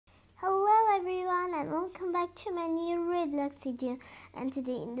and welcome back to my new Roblox video. And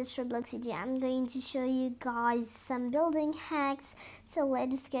today in this Roblox video I'm going to show you guys some building hacks. So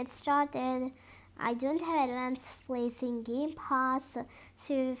let's get started. I don't have advanced placing game pass,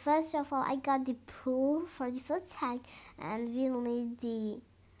 so first of all I got the pool for the first hack, and we'll need the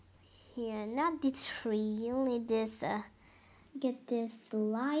not the tree, you'll need this get this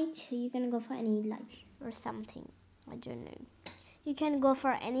light. You can go for any light or something, I don't know. You can go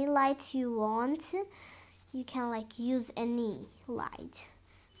for any light you want. You can like use any light.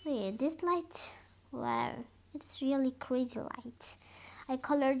 Wait, this light, wow, it's really crazy light. I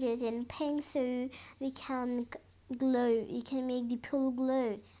colored it in pink so we can glow. You can make the pool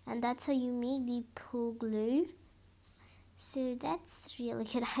glow, and that's how you make the pool glow. So that's really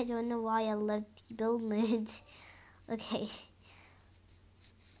good. I don't know why I love the build mode. Okay.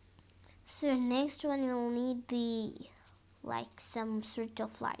 So next one you'll need the like some sort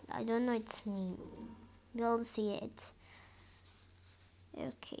of light. I don't know its name. You'll see it.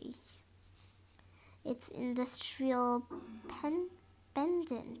 Okay. It's industrial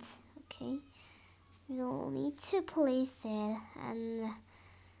pendant. Okay. We'll need to place it, and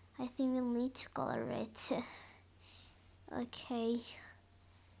I think we'll need to color it. Okay.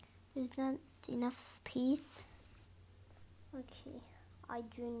 There's not enough space. Okay. I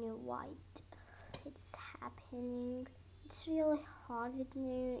do know why it's happening. It's really hard with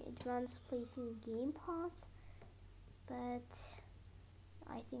new advanced placing game pass, but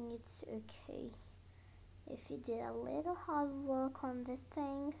I think it's okay. If you did a little hard work on this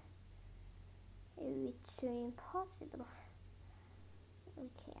thing, it's impossible.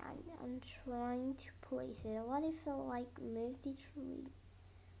 Okay, I'm trying to place it. What if I like move the tree?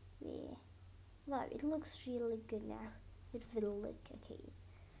 Yeah. Wow, it looks really good now. It will look okay.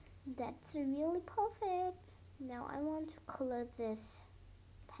 That's really perfect. Now I want to color this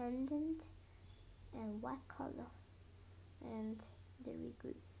pendant and what color? And there we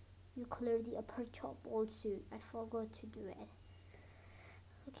go. You color the upper top also. I forgot to do it.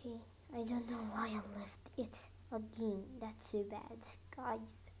 Okay, I don't know why I left it again. That's so bad,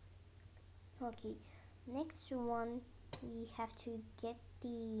 guys. Okay, next one we have to get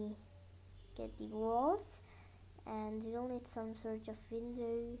the walls, and we'll need some sort of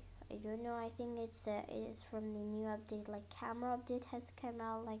window. I don't know, I think it is from the new update, like camera update has come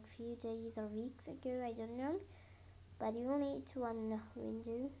out like few days or weeks ago, I don't know. But you will need one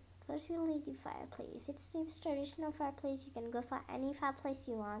window. First you'll need the fireplace. It seems traditional fireplace. You can go for any fireplace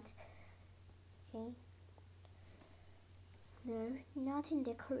you want. Okay. No, not in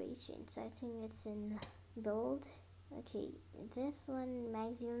decorations. I think it's in build. Okay, this one,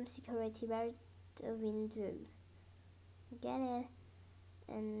 maximum security bar, a window. Get it?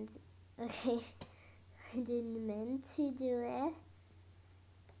 And okay, I didn't mean to do it.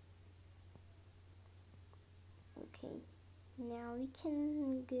 Okay, now we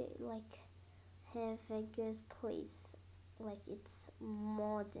can get like have a good place, like it's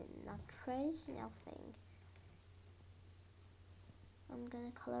modern, not traditional thing. I'm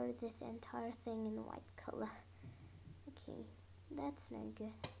gonna color this entire thing in white color. Okay, that's not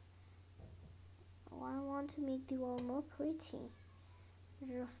good. Oh, I want to make the wall more pretty.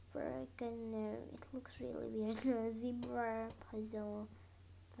 Roblox, no, it looks really weird. No, zebra puzzle.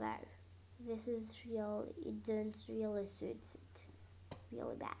 Wow, this is real. It don't really suit it.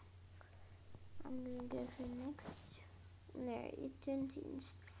 Really bad. I'm gonna go for next. No, it don't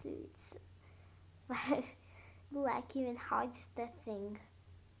suit. Wow, black even hides the thing.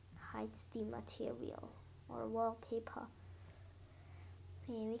 Hides the material or wallpaper.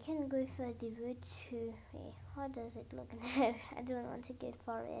 Okay, we can go for the wood too. Wait, how does it look now? I don't want to go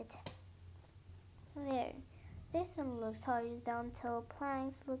for it. There. This one looks horizontal.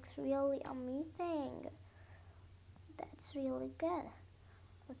 Planks looks really amazing. That's really good.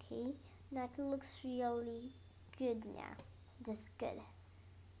 Okay, that looks really good now. That's good.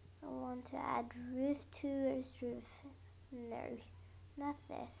 I want to add roof to where's roof? No, not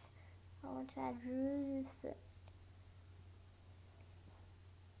this. I want to add roof.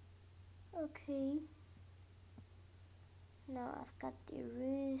 Okay, now I've got the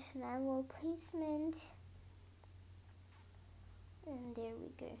roof, manual placement, and there we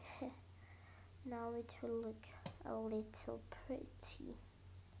go. Now it will look a little pretty,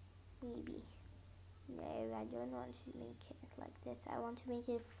 maybe. No, I don't want to make it like this. I want to make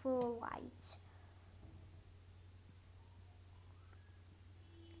it full white.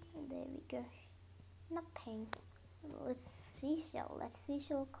 And there we go. Not pink. Let's seashell. That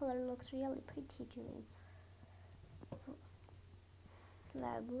seashell color looks really pretty to me.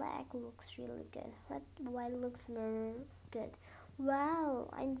 Now black looks really good. But white looks more good. Wow,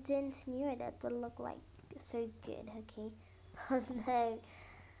 I didn't knew that would look like so good. Okay. Oh no.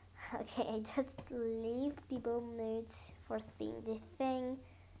 Okay, I just leave the bomb notes for seeing this thing,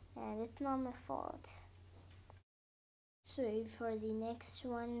 and it's not my fault. So for the next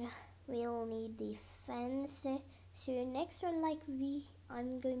one, we'll need the fence. So next one,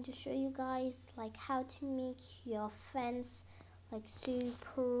 I'm going to show you guys like how to make your fence like so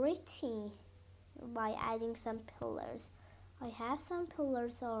pretty by adding some pillars. I have some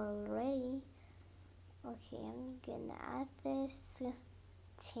pillars already. Okay, I'm gonna add this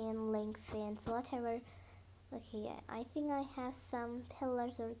chain link fence, whatever. Okay, I think I have some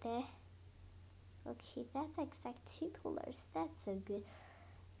pillars over there. Okay, that's exact 2 pillars. That's so good.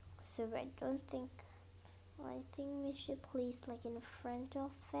 So I think we should place like in front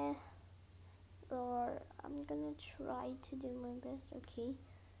of it. Or I'm gonna try to do my best. Okay,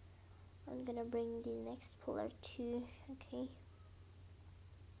 I'm gonna bring the next pillar too. Okay,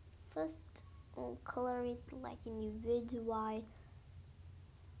 first I'll color it like in wood white,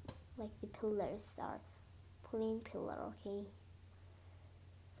 like the pillars are plain pillar. Okay,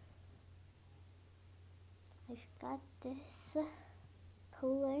 I've got this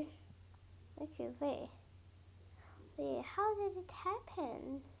pillar. Okay, wait, how did it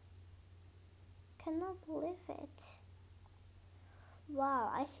happen? Cannot believe it.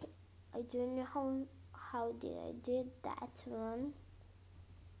 Wow, I don't know how did I did that one.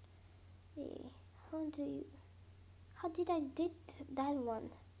 Hey, how did I did that one?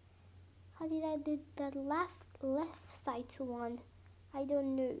 How did I did that left side one? I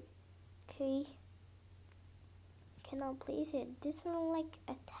don't know. Okay, cannot place it. This one like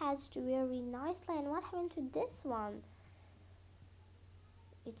attached very nicely, and what happened to this one?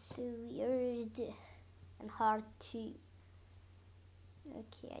 It's so weird and hard to.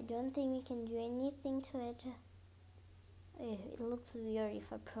 Okay, I don't think we can do anything to it. It looks weird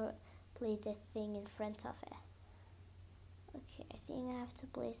if I place the thing in front of it. Okay, I think I have to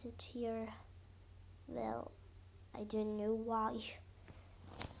place it here. Well, I don't know why.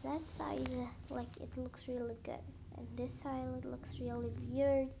 That side, like, it looks really good. And this side, it looks really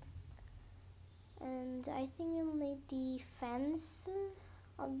weird. And I think we'll need the fence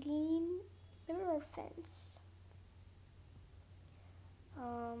again. Mirror fence.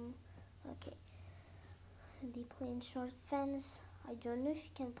 Okay. The plain short fence. I don't know if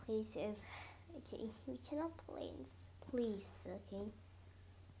you can place it. Okay, we cannot place, okay?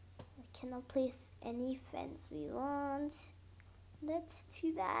 We cannot place any fence we want. That's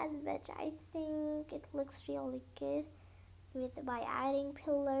too bad, but I think it looks really good by adding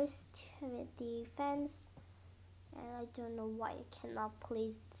pillars with the fence. And I don't know why I cannot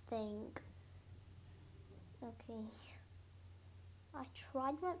place the thing. Okay, I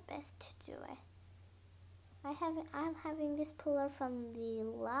tried my best to do it. I'm having this pillar from the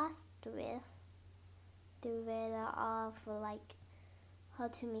last video, of like how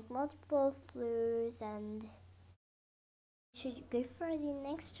to make multiple floors, and should go for the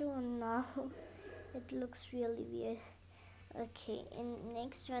next one now. It looks really weird. Okay, in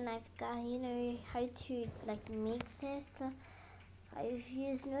next one I've got how to like make this. I've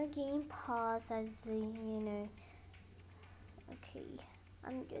used no game pause as Okay,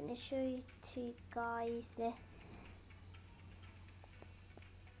 I'm gonna show you to you guys.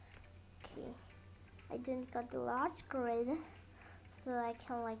 Okay, I didn't got the large grid, so I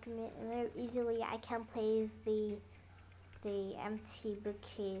can like very easily I can place the empty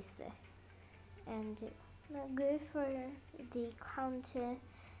bookcase, and go for the counter,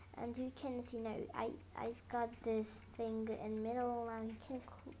 and you can see now I've got this thing in middle, and you can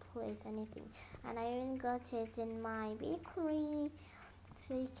place anything, and I even got it in my bakery.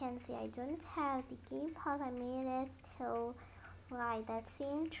 So you can see I don't have the game pause. I made it till like that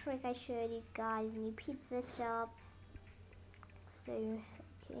same trick I showed you guys in the pizza shop. So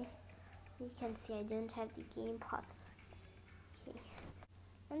okay, you can see I don't have the game pause. Okay,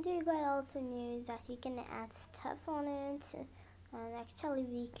 and you guys also know that you can add stuff on it, and actually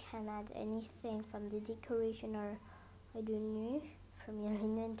we can add anything from the decoration, or I don't know, from your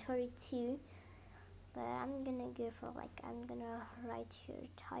inventory too. But I'm gonna go for I'm gonna write here,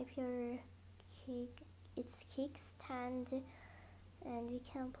 type your cake, it's cake stand, and we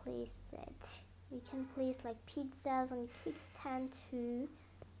can place it. We can place like pizzas on cake stand too.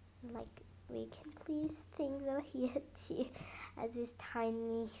 Like we can place things over here too, as this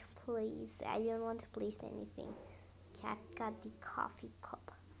tiny place. I don't want to place anything. Cat got the coffee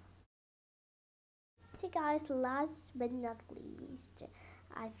cup. So guys, last but not least,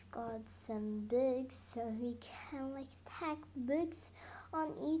 I've got some books, so we can like stack books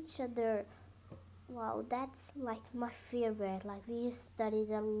on each other. Wow, that's like my favorite. Like we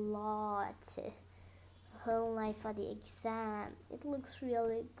studied a lot whole night for the exam. It looks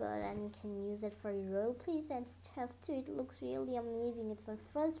really good and you can use it for your role plays and stuff too. It looks really amazing. It's my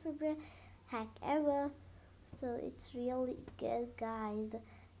first favorite hack ever. So it's really good, guys.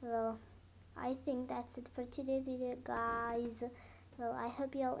 Well, I think that's it for today's video, guys. Well, I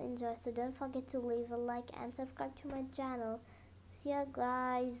hope you all enjoy. So don't forget to leave a like and subscribe to my channel. See ya,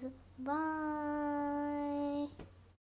 guys. Bye.